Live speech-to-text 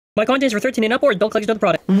My content is for 13 and upward, don't collect the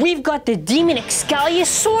product. We've got the Demon Xcalius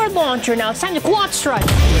sword launcher now. It's time to quad strike.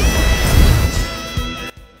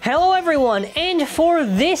 Hello everyone, and for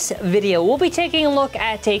this video, we'll be taking a look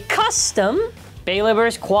at a custom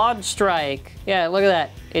BEYBLADE quad strike. Yeah, look at that.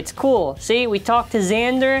 It's cool. See, we talked to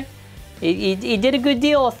Xander. He did a good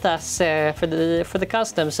deal with us for the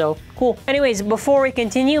custom, so cool. Anyways, before we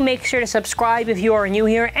continue, make sure to subscribe if you are new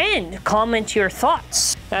here and comment your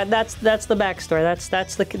thoughts. That's the backstory.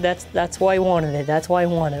 That's why I wanted it. That's why I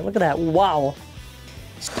wanted it. Look at that. Wow.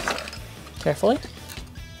 Carefully.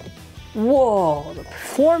 Whoa, the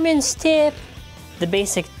performance tip, the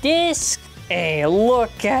basic disc. Hey,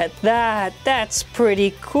 look at that. That's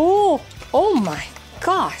pretty cool. Oh my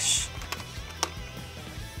gosh.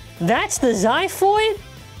 That's the Xiphoid?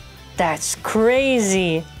 That's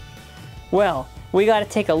crazy. Well, we gotta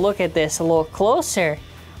take a look at this a little closer.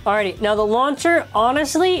 Alrighty, now the launcher,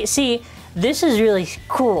 honestly, see, this is really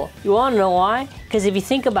cool. You wanna know why? Because if you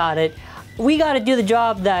think about it, we gotta do the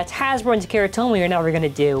job that HASBRO and TAKARA TOMY are never gonna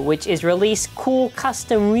do, which is release cool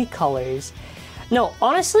custom recolors. No,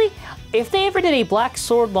 honestly, if they ever did a black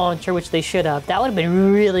sword launcher, which they should have, that would have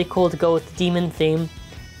been really cool to go with the demon theme.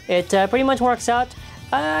 It pretty much works out.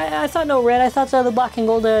 I thought no red. I thought the black and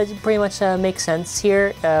gold pretty much makes sense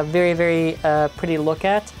here. Very, very pretty to look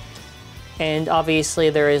at. And obviously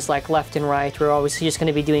there is like left and right. We're obviously just going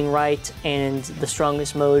to be doing right and the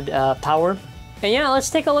strongest mode power. And yeah, let's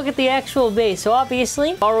take a look at the actual base. So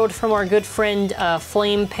obviously borrowed from our good friend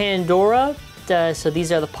Flame Pandora. So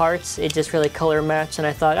these are the parts. It just really color matched, and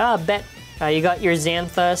I thought, bet you got your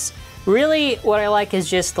Xanthus. Really, what I like is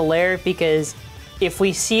just the layer, because if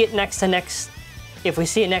we see it next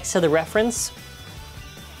to the reference,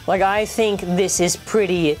 like, I think this is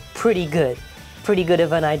pretty good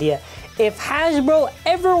of an idea. If Hasbro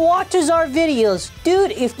ever watches our videos,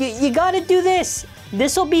 dude, if you gotta do this.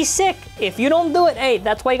 This'll be sick. If you don't do it, hey,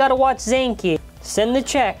 that's why you gotta watch Zankye. Send the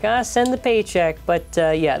check, send the paycheck. But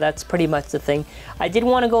yeah, that's pretty much the thing. I did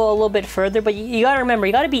want to go a little bit further, but you gotta remember,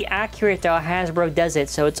 you gotta be accurate to how Hasbro does it.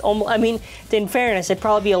 So it's almost, I mean, in fairness, it'd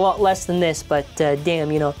probably be a lot less than this, but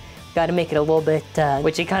damn, you know, got to make it a little bit,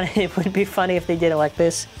 which it would be funny if they did it like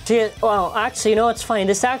this. Well, actually, you know what's funny?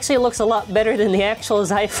 This actually looks a lot better than the actual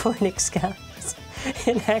Xiphoid Xcalius.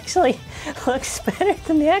 It actually looks better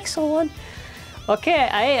than the actual one. Okay,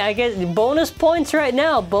 I get bonus points right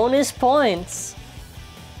now. Bonus points.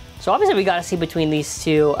 So obviously we got to see between these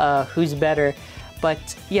two who's better. But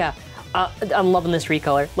yeah, I'm loving this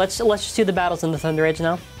recolor. Let's just do the battles in the Thunder Edge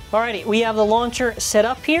now. Alrighty, we have the launcher set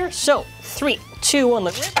up here. So 3, 2, 1,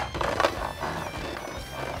 the rip.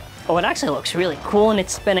 Oh, it actually looks really cool and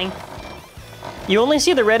it's spinning. You only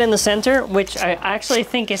see the red in the center, which I actually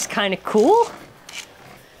think is kind of cool.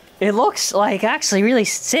 It looks like actually really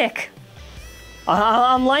sick.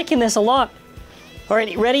 I'm liking this a lot.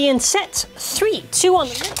 Alrighty, ready and set. 3, 2, 1,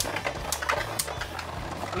 the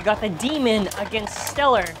rip. We got the demon against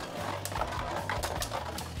Stellar.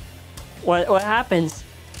 What happens?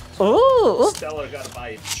 Ooh! Stellar got a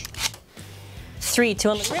bite. 3, 2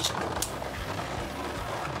 on the rip.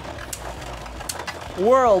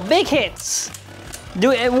 Whirl, big hits.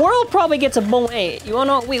 Whirl probably gets a bone. Hey, you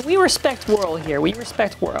wanna know? We respect Whirl here. We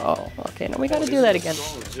respect Whirl. Oh, okay, now we gotta do that again.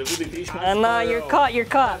 Nah, you're caught. You're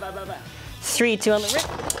caught. 3, 2 on the rip.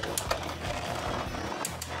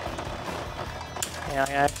 Yeah,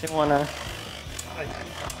 I actually wanna.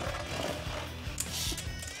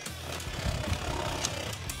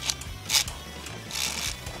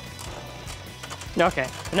 Okay,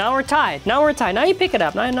 now we're tied. Now we're tied. Now you pick it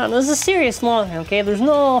up. Now this is a serious launch, okay? There's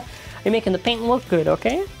no... You're making the paint look good,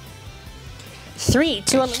 okay? 3,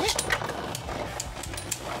 2 on the rip.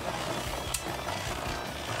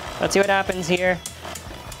 Let's see what happens here.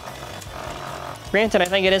 Granted, I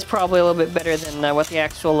think it is probably a little bit better than what the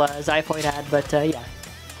actual Xiphoid had, but yeah.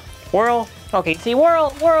 Whirl. Okay, see,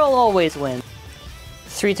 Whirl always wins.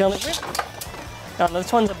 3, 2 on the rip. No,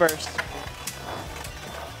 this one's a burst.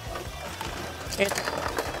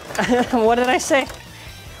 What did I say?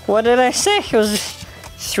 What did I say? It was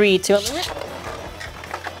 3, 2 on the rip.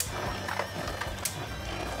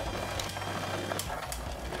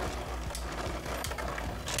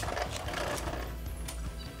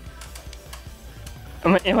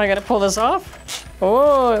 Am I gonna pull this off?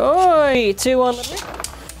 Oi, 2 on the rip.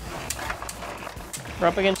 We're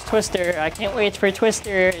up against Twister. I can't wait for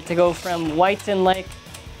Twister to go from white and like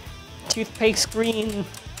toothpaste green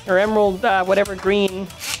or emerald, whatever green.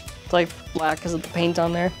 It's like black because of the paint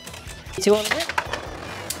on there. 2 on the rip.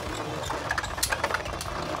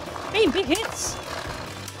 Hey, big hits.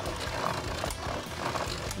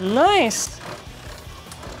 Nice.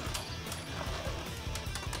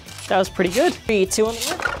 That was pretty good. 3, 2 on the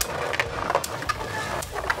rip.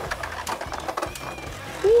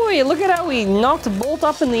 Boy, look at how we knocked the bolt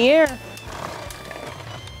up in the air.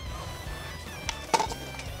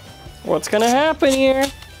 What's gonna happen here?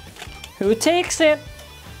 Who takes it?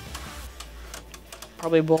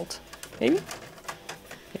 Probably bolt. Maybe?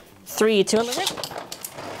 3, 2 on the rip.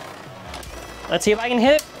 Let's see if I can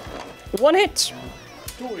hit it. 1 hit.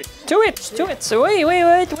 2 hits. 2 hits.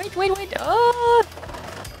 Wait. Oh!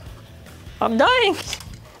 I'm dying.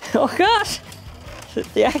 Oh gosh.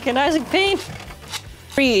 The agonizing pain.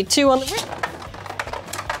 3, 2 on the rip.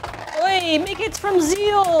 Wait, make it from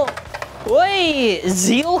Zeal. Wait,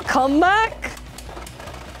 Zeal comeback?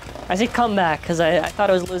 I say comeback because I thought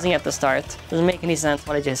I was losing at the start. Doesn't make any sense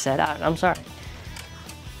what I just said. I'm sorry.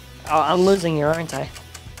 Oh, I'm losing here, aren't I?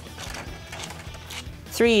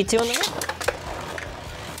 3, 2 on the rip.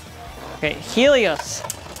 Okay, Helios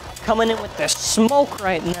coming in with the smoke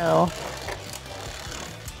right now.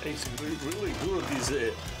 It's really good, this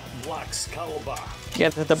black Excalibur. Yeah,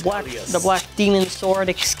 the black demon sword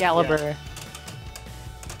Excalibur.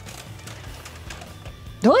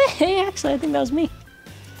 Yeah. Hey, actually, I think that was me.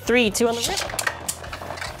 3, 2 on the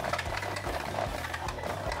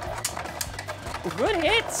rip. Good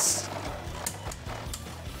hits.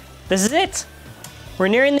 This is it. We're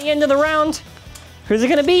nearing the end of the round. Who's it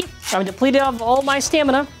gonna be? I'm depleted of all my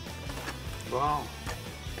stamina. Wow.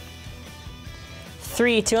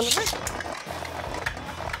 3, 2 on the rip.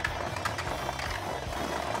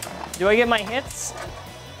 Do I get my hits?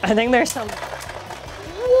 I think there's some.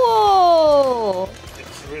 Whoa!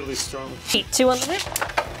 It's really strong. 3, 2 on the rip.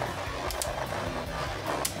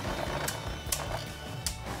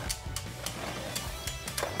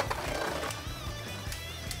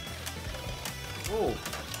 Oh.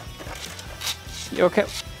 You okay?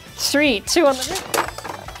 3, 2 on the rip.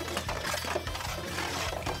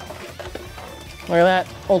 Look at that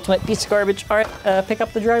ultimate piece of garbage. All right, pick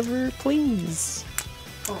up the driver, please.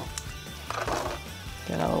 Oh.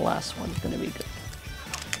 Okay, now the last one's gonna be good.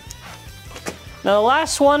 Now the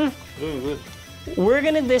last one, Good. we're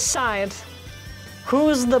gonna decide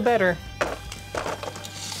who's the better.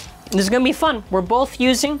 This is gonna be fun. We're both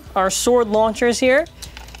using our sword launchers here.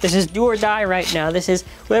 This is do or die right now. This is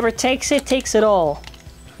whoever takes it all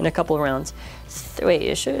in a couple of rounds.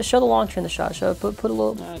 Wait, show the launcher in the shot. Put a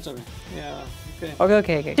little. No, it's okay. Yeah.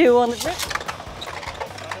 Okay. 2 on the rip.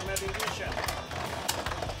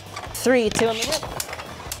 3, 2 on the rip.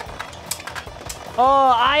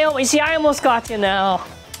 Oh, I almost got you now.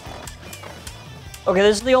 Okay,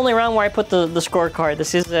 this is the only round where I put the scorecard.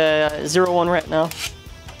 This is 0-1 right now.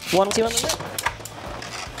 1, 2 on the rip.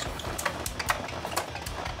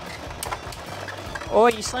 Oh,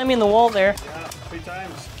 you slammed me in the wall there. Yeah, 3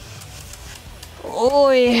 times.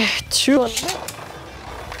 Oh, 2 on the rip.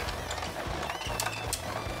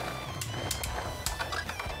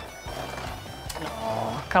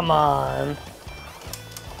 Oh, come on.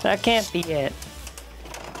 That can't be it.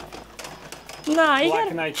 Nah, you Black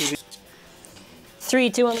got Knight TV. 3,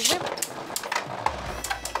 2 on the rip.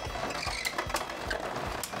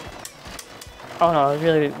 Oh no, it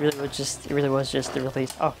really was just the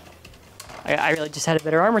release. Oh, I really just had a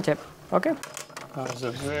better armor tip. Okay. That was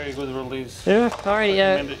a very good release. Yeah. Alright.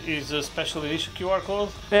 Yeah. Is a special edition QR code.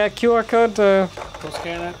 Yeah. QR code. Don't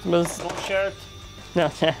scan it. Was Don't share it. no.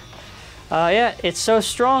 Yeah. It's so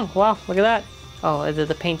strong. Wow. Look at that. Oh,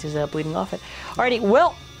 the paint is bleeding off it. Alrighty.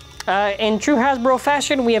 Well. In true Hasbro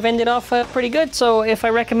fashion, we have ended off pretty good. So if I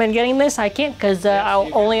recommend getting this, I can't because I'll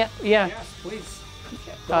only. Yeah. Yes, please.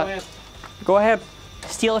 Go ahead. Go ahead.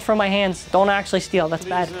 Steal it from my hands. Don't actually steal. That's Please,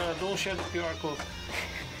 bad. Don't share the QR code.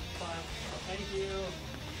 Thank you.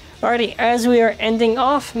 Alrighty, as we are ending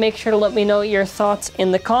off, make sure to let me know your thoughts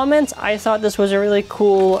in the comments. I thought this was a really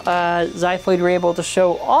cool Xiphoid we were able to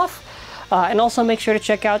show off. And also make sure to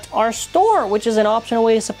check out our store, which is an optional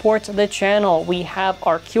way to support the channel. We have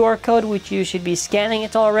our QR code, which you should be scanning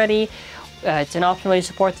it already. It's an optional way to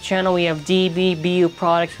support the channel. We have DB, BU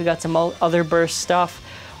products. We got some other burst stuff.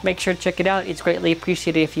 Make sure to check it out. It's greatly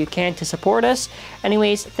appreciated if you can to support us.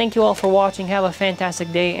 Anyways, thank you all for watching. Have a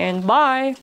fantastic day and bye!